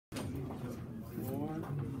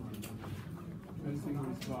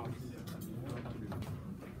box.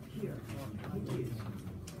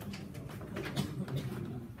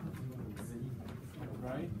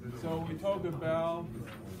 Right? So we talk about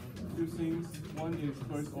two things. One is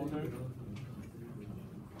first order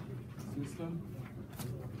system.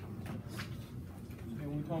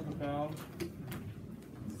 And we talk about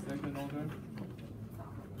second order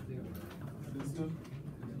system.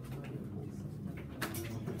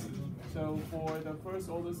 So for the first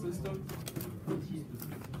order system,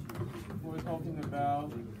 we're talking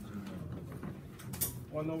about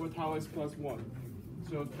 1 over tau x plus 1.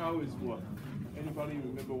 So tau is what? Anybody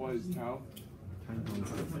remember what is tau?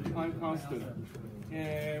 Time constant.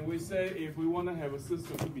 And we say if we want to have a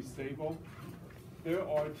system to be stable, there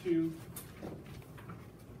are two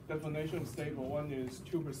definitions of stable. One is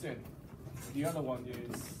 2%. The other one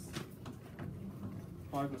is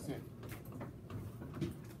 5%.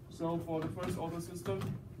 So for the first order system,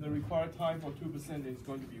 the required time for 2% is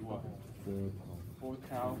going to be what? 4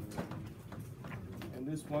 tau. And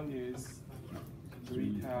this one is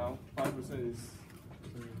 3 tau. 5% is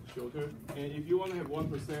shorter. And if you want to have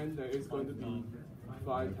 1%, then it's going to be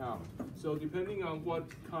 5 tau. So depending on what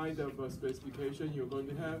kind of specification you're going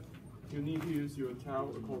to have, you need to use your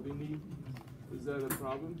tau accordingly. Is that a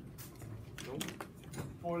problem? No.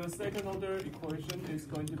 For the second order equation, it's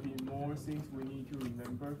going to be more things we need to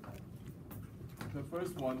remember. The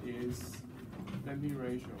first one is damping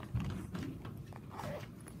ratio.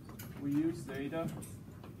 We use zeta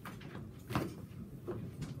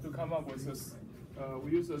to come up with this.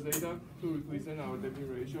 We use the zeta to represent our damping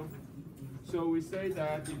ratio. So we say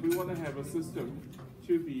that if we want to have a system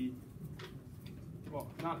to be, well,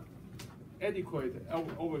 not adequate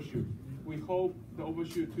overshoot, we hope the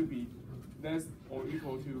overshoot to be less or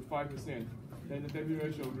equal to 5%, then the damping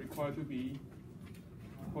ratio required to be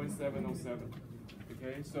 0.707.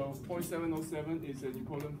 Okay, so 0.707 is an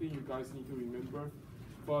important thing you guys need to remember.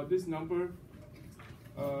 But this number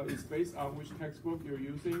is based on which textbook you're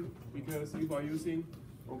using, because if you are using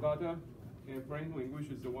Ogata and Franklin, which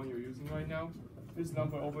is the one you're using right now, this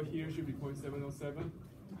number over here should be 0.707.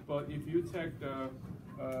 But if you take the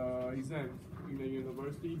exam in the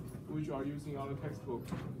university, which are using other textbook,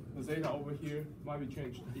 the zeta over here might be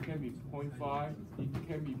changed. It can be 0.5, it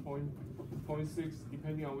can be 0.6,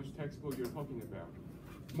 depending on which textbook you're talking about.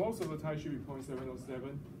 Most of the time should be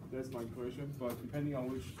 0.707, that's my correction, but depending on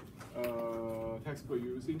which textbook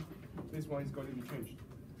you're using, this one is going to be changed.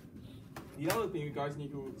 The other thing you guys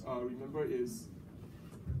need to remember is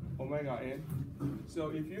omega n. So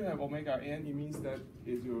if you have omega n, it means that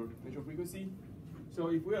is your natural frequency. So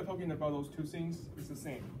if we are talking about those two things, it's the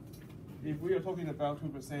same. If we are talking about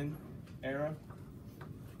 2% error,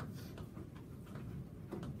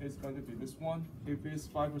 it's going to be this one. If it's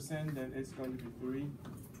 5%, then it's going to be 3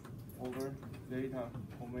 over zeta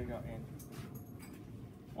omega n.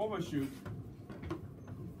 Overshoot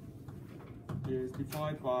is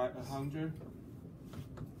defined by 100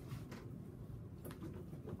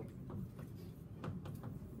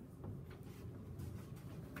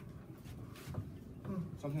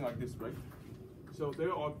 something like this, right? So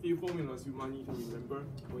there are a few formulas you might need to remember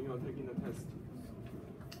when you are taking the test.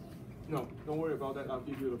 No, don't worry about that. I'll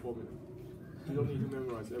give you the formula. You don't need to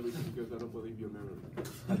memorize everything because I don't believe your memory.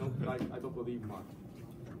 I don't believe mine.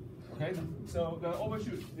 Okay? So the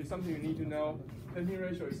overshoot is something you need to know. Damping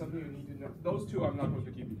ratio is something you need to know. Those two I'm not going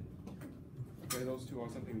to give you. Okay, those two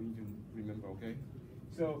are something you need to remember, okay?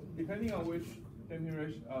 So depending on which damping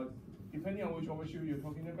ratio, depending on which overshoot you're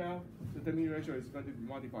talking about, the damping ratio is going to be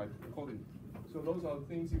modified accordingly. So those are the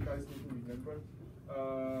things you guys need to remember.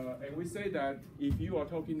 And we say that if you are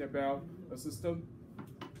talking about a system,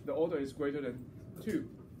 the order is greater than 2,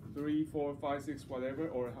 3, 4, 5, 6, whatever,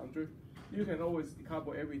 or 100, you can always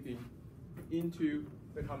decouple everything into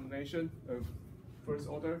the combination of first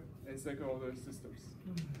order and second order systems,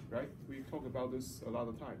 right? We talk about this a lot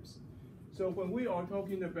of times. So when we are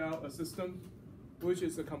talking about a system which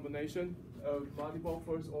is a combination of multiple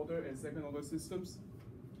first order and second order systems,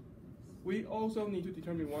 we also need to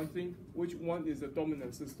determine one thing, which one is a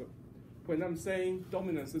dominant system. When I'm saying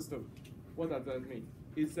dominant system, what does that mean?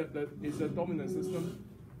 Is the dominant system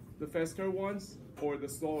the faster ones or the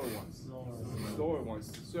slower ones? Slower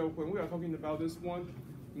ones. So when we are talking about this one,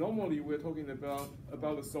 normally we're talking about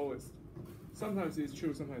the slowest. Sometimes it's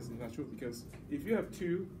true, sometimes it's not true, because if you have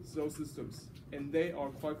two slow systems and they are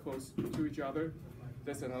quite close to each other,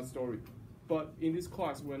 that's another story. But in this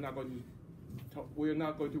class, we're not going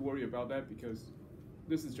to worry about that because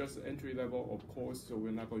this is just an entry level of course, so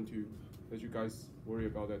we're not going to let you guys worry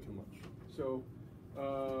about that too much. So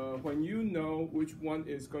when you know which one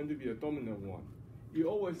is going to be a dominant one, you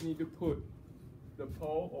always need to put the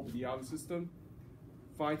pole of the other system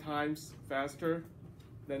 5 times faster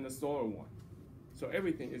than the slower one. So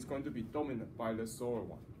everything is going to be dominated by the slower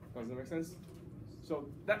one. Does that make sense? So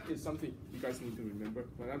that is something you guys need to remember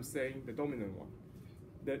when I'm saying the dominant one.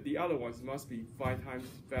 That the other ones must be 5 times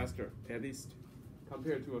faster, at least,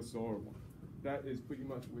 compared to a slower one. That is pretty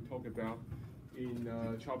much what we talk about in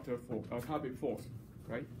topic 4,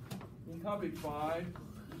 right? In topic 5,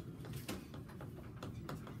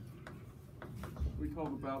 we talk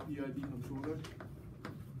about PID controller.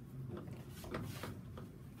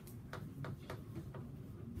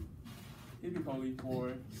 Typically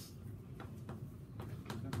for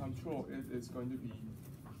the control, it is going to be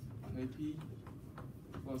Kp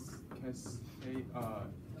plus Ki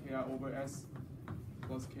over S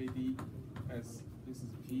plus Kd as this is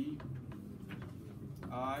P,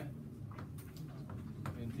 I,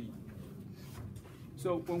 and D.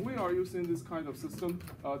 So when we are using this kind of system,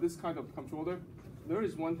 this kind of controller, there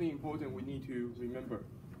is one thing important we need to remember,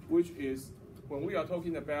 which is when we are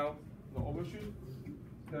talking about the overshoot,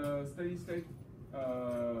 the steady state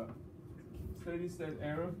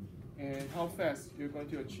error, and how fast you're going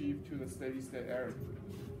to achieve to the steady state error.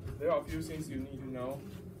 There are a few things you need to know,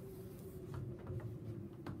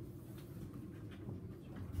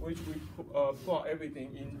 which we plot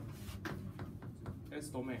everything in S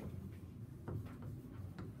domain.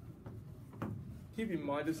 Keep in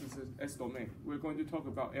mind this is an S domain. We're going to talk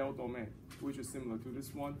about L domain, which is similar to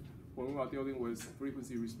this one when we are dealing with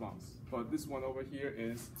frequency response. But this one over here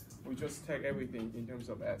is we just take everything in terms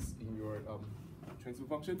of S in your transfer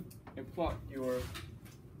function and plot your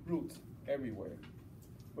root everywhere.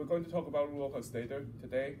 We're going to talk about Locus data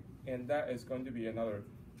today, and that is going to be another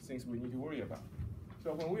things we need to worry about.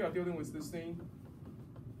 So when we are dealing with this thing,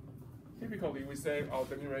 typically we say our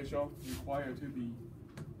Deming ratio required to be,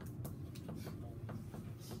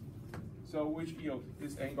 so which yield,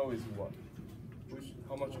 this angle is what?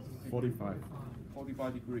 How much? 45.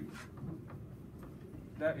 45 degrees.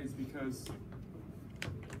 That is because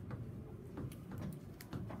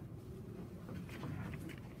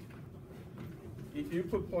if you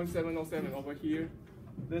put 0.707 over here,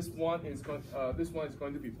 this one is going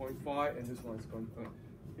to be 0.5, and this one is going.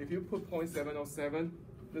 If you put 0.707,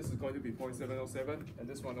 this is going to be 0.707, and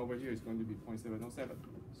this one over here is going to be 0.707.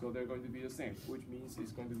 So they're going to be the same, which means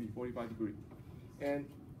it's going to be 45 degrees. And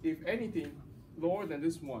if anything lower than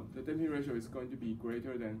this one, the Deming ratio is going to be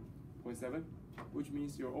greater than 0.7, which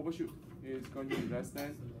means your overshoot is going to be less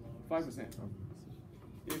than 5%.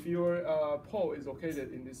 If your pole is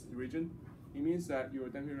located in this region, it means that your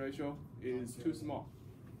Deming ratio is too small,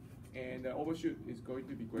 and the overshoot is going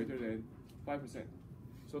to be greater than 5%.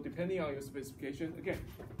 So depending on your specification, again,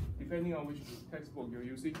 depending on which textbook you're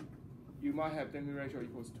using, you might have Deming ratio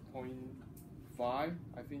equals to 0.5.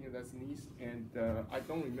 I think that's least, and I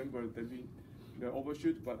don't remember the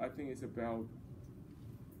overshoot, but I think it's about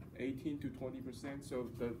 18 to 20%. So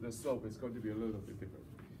the slope is going to be a little bit different.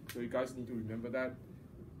 So you guys need to remember that.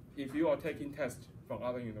 If you are taking tests from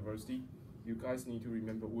other university, you guys need to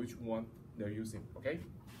remember which one they're using, okay?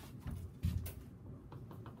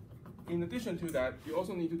 In addition to that, you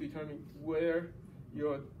also need to determine where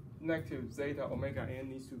your negative zeta omega n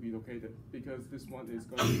needs to be located, because this one is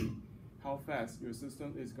going to be how fast your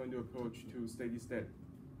system is going to approach to steady state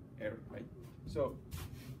error, right? So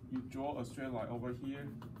you draw a straight line over here.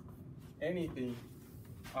 Anything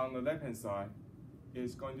on the left-hand side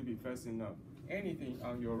is going to be fast enough. Anything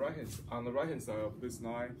on the right-hand side of this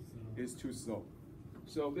line is too slow.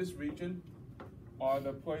 So this region are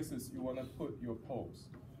the places you want to put your poles.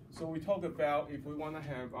 So we talk about if we want to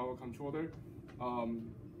have our controller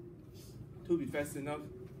to be fast enough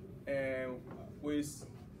and with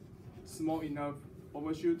small enough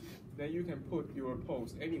overshoot, then you can put your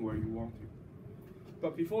poles anywhere you want to.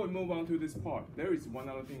 But before we move on to this part, there is one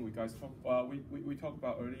other thing we talked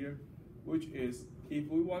about earlier, which is if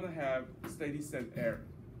we want to have steady state error,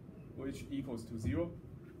 which equals to 0,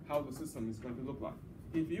 how the system is going to look like.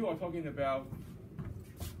 If you are talking about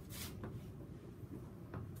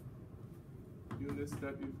unit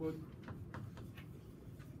step input,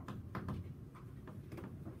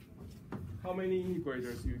 how many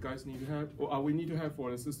integrators you guys need to have, or we need to have for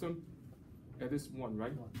the system? At this one,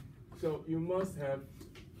 right? So you must have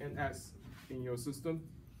an S in your system,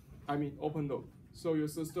 open loop. So your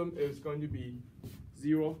system is going to be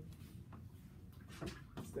 0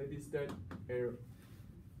 steady state error.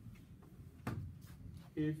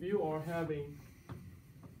 If you are having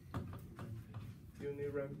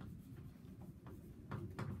unit ramp,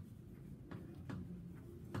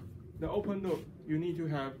 the open loop, you need to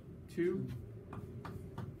have 2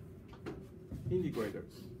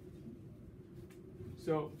 integrators.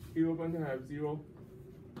 So you're going to have 0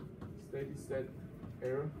 steady state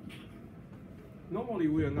error. Normally,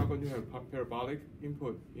 we are not going to have parabolic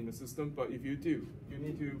input in the system, but if you do, you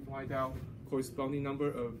need to find out corresponding number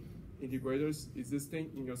of integrators existing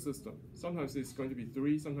in your system. Sometimes it's going to be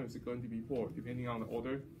 3, sometimes it's going to be 4, depending on the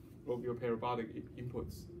order of your parabolic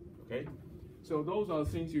inputs, okay? So those are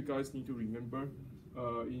things you guys need to remember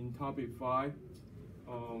in topic 5.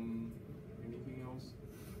 Anything else?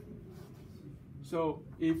 So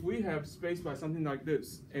if we have space by something like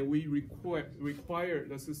this, and we require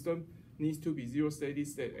the system needs to be 0 steady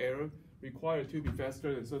state error, required to be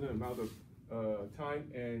faster than a certain amount of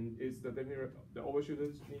time, and the overshoot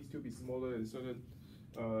needs to be smaller than a certain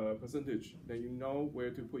percentage, then you know where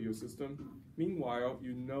to put your system. Meanwhile,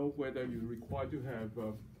 you know whether you require to have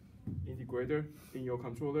integrator in your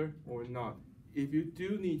controller or not. If you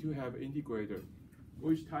do need to have integrator,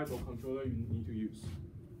 which type of controller you need to use?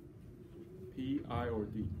 P, I, or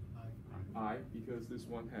D? I, because this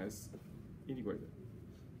one has integrator,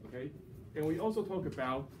 okay? And we also talk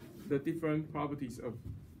about the different properties of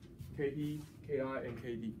KP, KI, and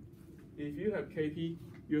KD. If you have KP,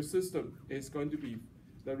 your system is going to be,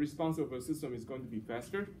 the response of your system is going to be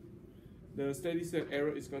faster. The steady state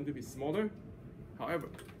error is going to be smaller. However,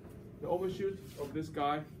 the overshoot of this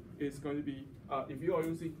guy is going to be, if you are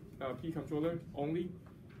using P controller only,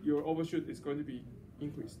 your overshoot is going to be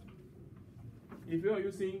increased. If you are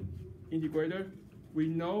using integrator, we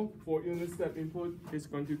know for unit step input, it's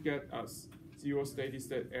going to get us 0 steady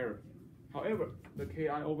state error. However, the KI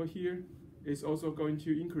over here is also going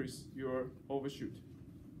to increase your overshoot.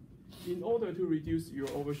 In order to reduce your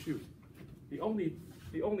overshoot, the only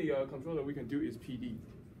controller we can do is PD.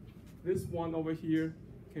 This one over here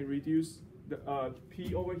can reduce the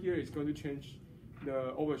P over here is going to change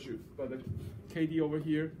the overshoot, but the KD over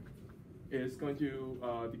here is going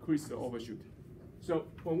to decrease the overshoot. So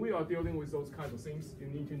when we are dealing with those kinds of things, you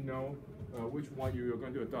need to know which one you are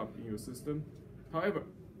going to adopt in your system. However,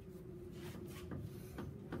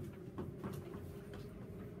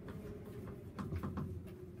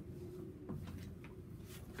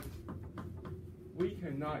 we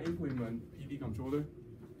cannot implement PD controller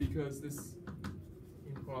because it's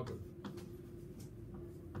improper.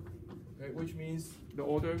 Okay, which means the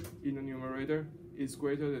order in the numerator is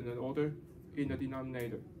greater than the order in the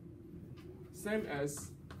denominator. Same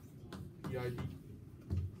as PID.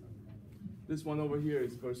 This one over here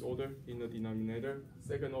is first order in the denominator,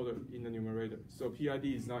 second order in the numerator. So PID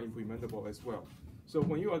is not implementable as well. So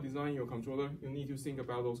when you are designing your controller, you need to think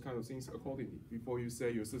about those kind of things accordingly before you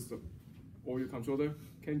say your system or your controller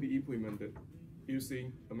can be implemented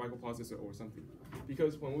using a microprocessor or something.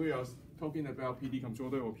 Because when we are talking about PD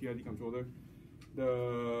controller or PID controller,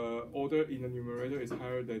 the order in the numerator is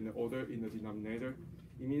higher than the order in the denominator.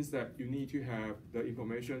 It means that you need to have the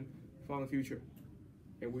information from the future.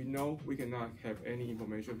 And we know we cannot have any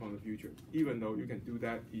information from the future, even though you can do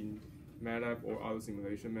that in MATLAB or other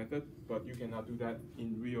simulation method, but you cannot do that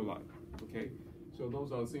in real life, okay? So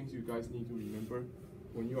those are things you guys need to remember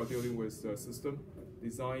when you are dealing with the system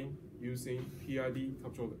design using PID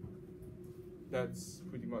controller. That's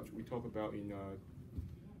pretty much we talk about in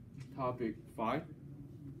topic 5,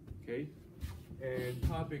 okay? And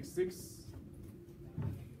topic 6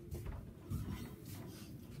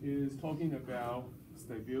 is talking about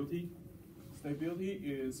stability. Stability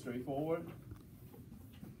is straightforward.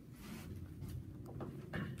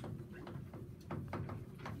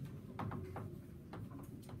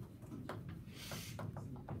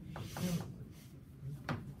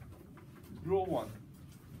 Rule 1.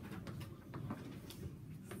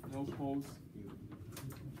 No poles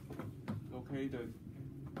located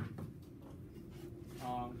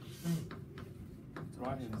on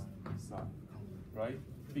right hand side, right?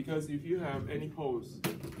 Because if you have any poles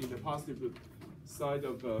in the positive side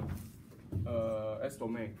of the S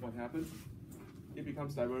domain, what happens? It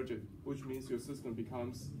becomes divergent, which means your system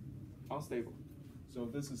becomes unstable. So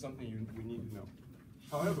this is something we need to know.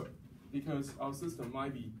 However, because our system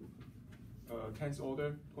might be 10th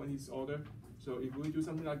order, 20th order, so if we do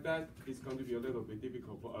something like that, it's going to be a little bit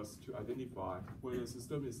difficult for us to identify whether the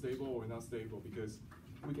system is stable or not stable because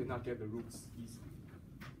we cannot get the roots easily.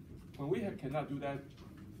 When we cannot do that,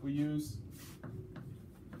 we use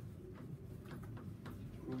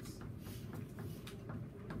roots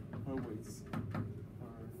per width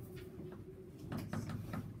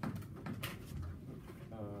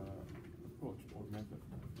approach or method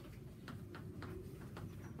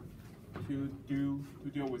to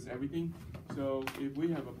deal with everything. So if we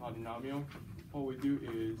have a polynomial, what we do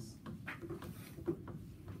is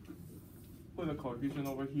put a coefficient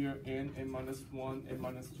over here, n, n-1,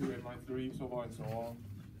 n-2, n-3, so on and so on.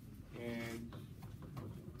 And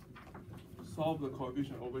solve the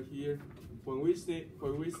coefficient over here. When we say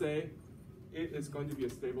it is going to be a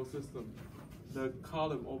stable system, the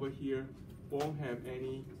column over here won't have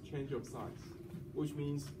any change of size, which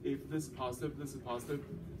means if this is positive,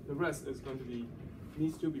 the rest is going to be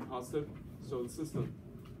needs to be positive, so the system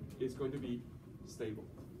is going to be stable.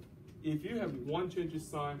 If you have one change in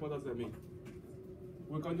sign, what does that mean?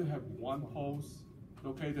 We're going to have one pole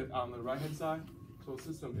located on the right-hand side, so the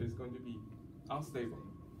system is going to be unstable.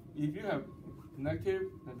 If you have negative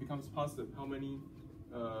and becomes positive, how many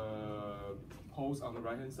poles on the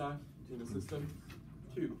right-hand side in the system?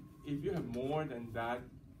 2. If you have more than that,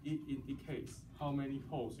 it indicates how many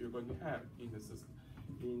poles you're going to have in the system,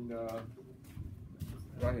 in the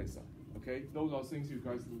right-hand side. Okay, those are things you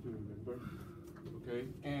guys need to remember. Okay,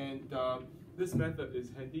 and this method is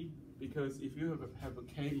handy because if you have a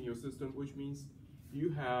K in your system, which means you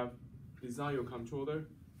have designed your controller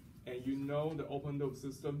and you know the open loop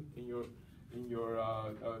system in your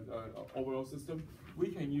overall system, we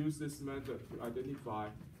can use this method to identify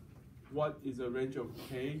what is a range of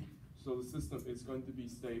K, so the system is going to be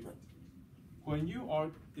stable. When you are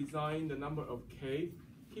designing the number of K,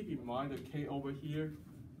 keep in mind the K over here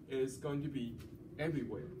is going to be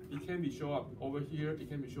everywhere. It can be show up over here, it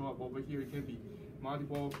can be show up over here, it can be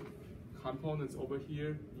multiple components over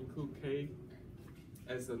here, include K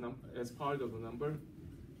as part of the number.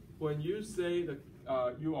 When you say that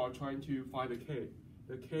you are trying to find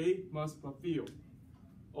the K must fulfill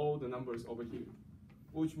all the numbers over here,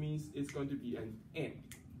 which means it's going to be an AND.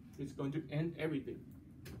 It's going to AND everything.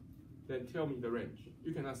 Then tell me the range.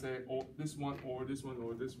 You cannot say, oh, this one or this one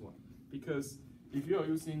or this one, because if you are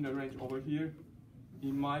using the range over here,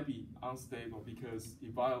 it might be unstable because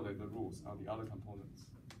it violates the rules on the other components.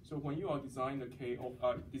 So when you are designing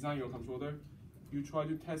design your controller, you try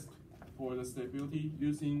to test for the stability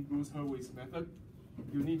using Bruce-Hurwitz method.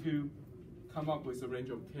 You need to come up with a range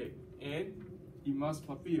of K, and it must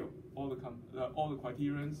fulfill all the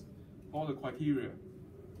criteria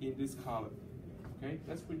in this column. Okay,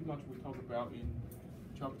 that's pretty much what we talk about in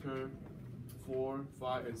chapter 4,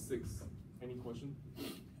 5, and 6. Any question?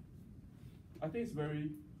 I think it's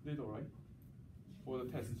very little, right? For the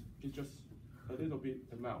test, it's just a little bit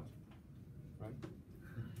amount, right?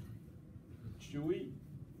 Should we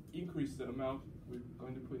increase the amount we're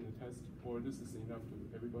going to put in the test, or this is enough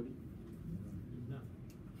to everybody? No.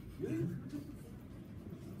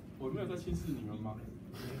 我没有在轻视你们吗？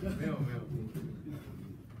没有。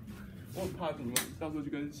我很怕你们到时候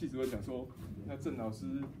就跟系主任讲说，那郑老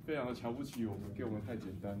师非常的瞧不起我们，给我们太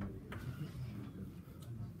简单了。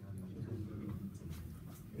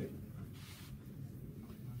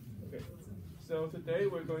Okay. So today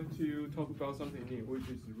we're going to talk about something new, which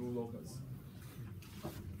is rule locus.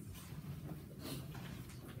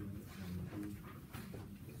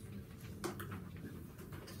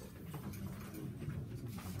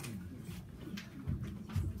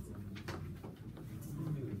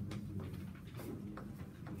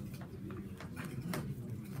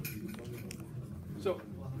 So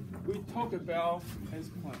we talk about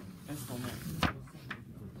S-domain.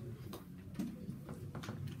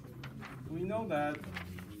 We know that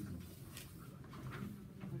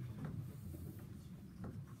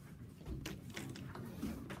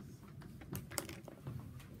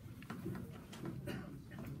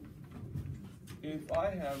if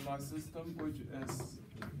I have my system which is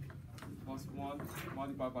 +1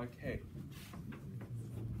 multiplied by K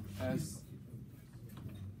as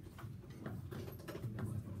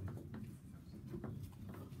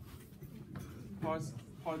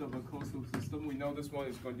part of a closed loop system, we know this one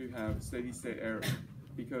is going to have steady state error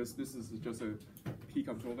because this is just a P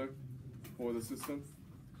controller for the system.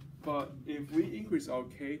 But if we increase our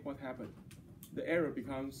K, what happens? The error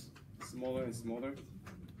becomes smaller and smaller,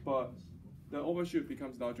 but the overshoot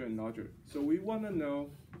becomes larger and larger. So we want to know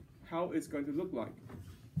how it's going to look like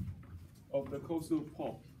of the closed loop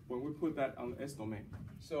pole when we put that on the S domain.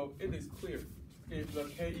 So it is clear if the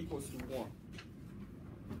K equals to 1,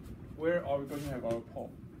 where are we going to have our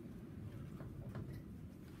pole?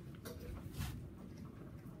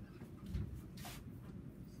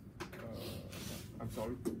 I'm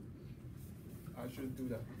sorry, I shouldn't do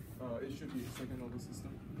that. It should be a second order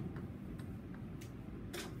system.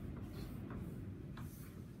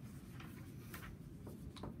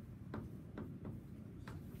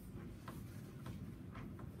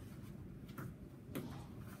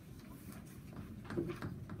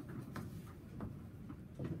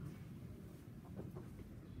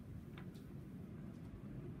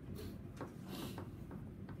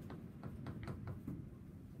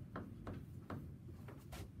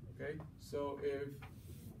 Okay, so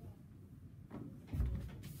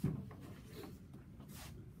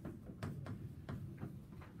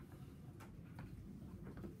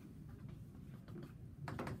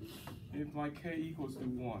if my k equals to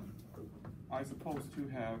 1, I'm supposed to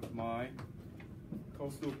have my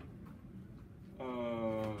closed loop,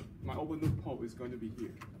 my open loop pole is going to be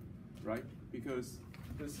here, right? Because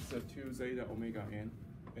this is a 2 zeta omega n,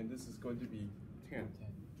 and this is going to be 10.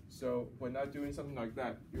 So when I'm doing something like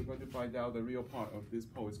that, you're going to find out the real part of this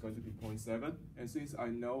pole is going to be 0.7. And since I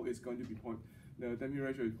know it's going to be the damping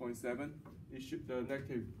ratio is 0.7, it should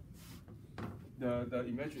the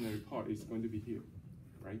imaginary part is going to be here,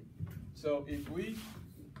 right? So if we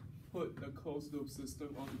put the closed loop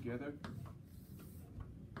system all together,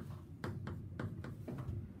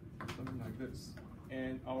 something like this,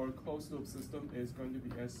 and our closed loop system is going to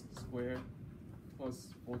be s squared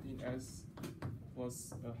plus 14s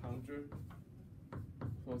plus 100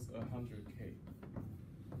 plus 100k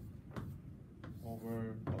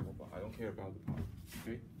over blah blah blah. I don't care about the part.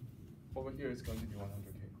 Okay, over here it's going to be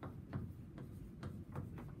 100k.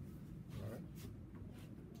 All right.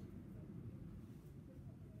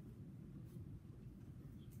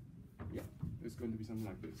 Yeah, it's going to be something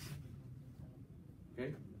like this.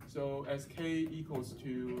 Okay, so as k equals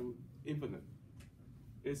to infinite,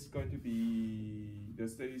 it's going to be the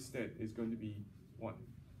steady state is going to be 1,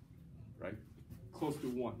 right? Close to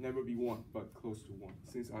 1, never be 1, but close to 1.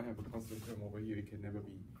 Since I have a constant term over here, it can never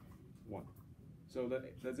be 1. So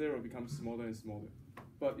the 0 becomes smaller and smaller.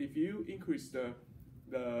 But if you increase take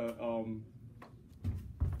a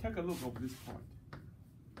look at this part.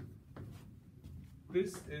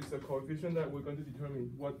 This is the coefficient that we're going to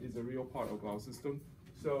determine what is the real part of our system.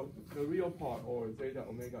 So the real part, or zeta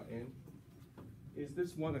omega n, is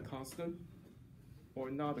this one a constant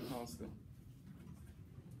or not a constant?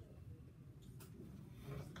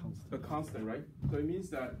 A constant, right? So it means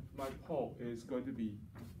that my pole is going to be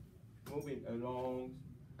moving along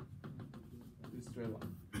this straight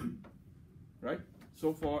line, right?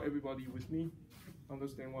 So far, everybody with me?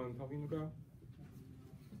 Understand what I'm talking about?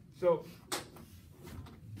 So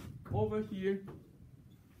over here,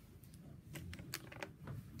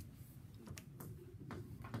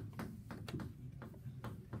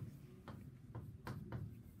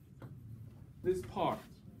 this part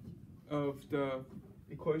of the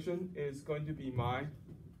equation is going to be my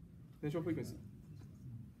natural frequency,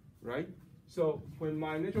 right? So when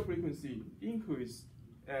my natural frequency increased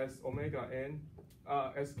as omega n,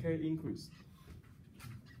 as k increased,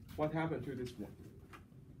 what happened to this one?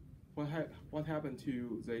 What happened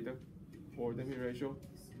to zeta or damping ratio?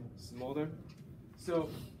 Smaller. So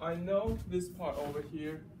I know this part over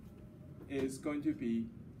here is going to be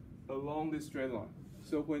along this straight line.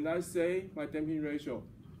 So when I say my damping ratio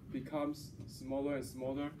becomes smaller and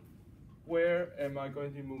smaller, where am I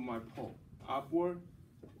going to move my pole? Upward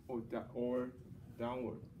or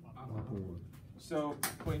downward? Upward. So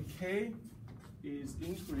when k is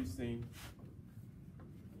increasing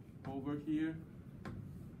over here,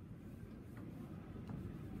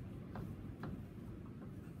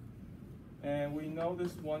 and we know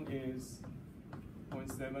this one is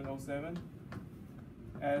 0.707,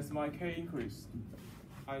 as my k increase,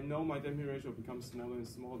 I know my damping ratio becomes smaller and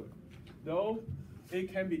smaller. Though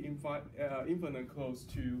it can be infinite close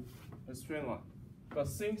to a straight line. But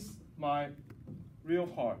since my real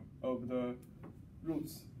part of the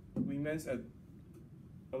roots remains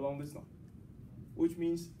along this line, which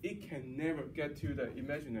means it can never get to the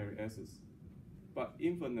imaginary axis, but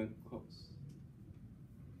infinite close.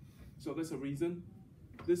 So that's the reason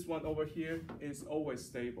this one over here is always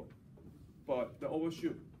stable, but the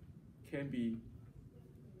overshoot can be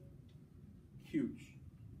huge.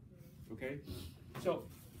 Okay, so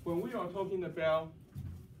when we are talking about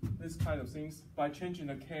this kind of things, by changing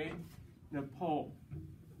the k, the pole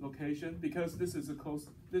location, because this is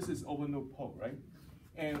open loop pole, right?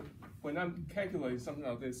 And when I'm calculating something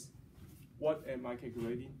like this, what am I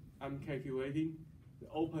calculating? I'm calculating the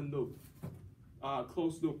open loop,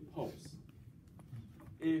 closed loop poles.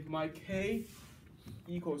 If my k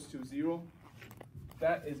equals to 0,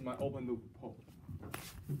 that is my open loop pole.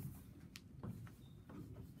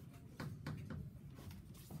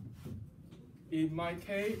 If my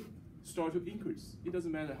k starts to increase, it doesn't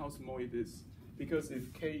matter how small it is, because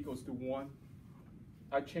if k equals to 1,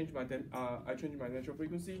 I change my natural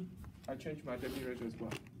frequency, I change my damping ratio as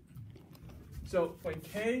well. So when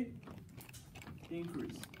k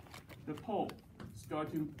increase, the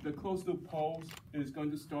closed loop pole is going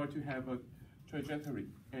to start to have a trajectory,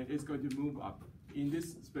 and it's going to move up. In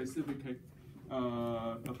this specific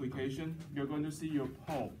application, you're going to see your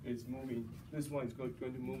pole is moving. This one is going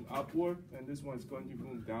to move upward, and this one is going to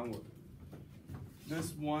move downward.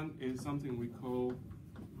 This one is something we call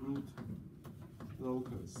root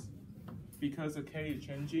locus. Because the K is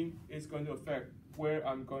changing, it's going to affect where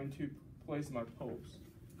I'm going to place my poles.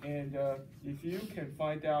 And if you can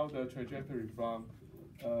find out the trajectory from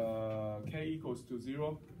K equals to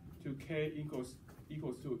 0 to K equals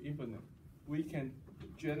to infinite, we can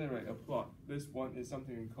generate a plot. This one is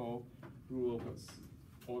something we call root locus,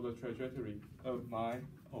 or the trajectory of my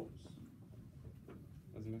poles.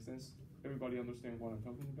 Does it make sense? Everybody understand what I'm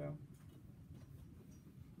talking about?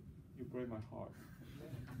 You break my heart.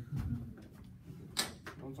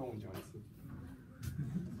 用中文讲一次。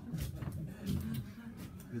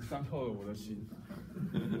你伤透了我的心。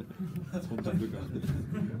重讲这个。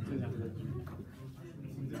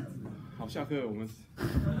好，下课我们。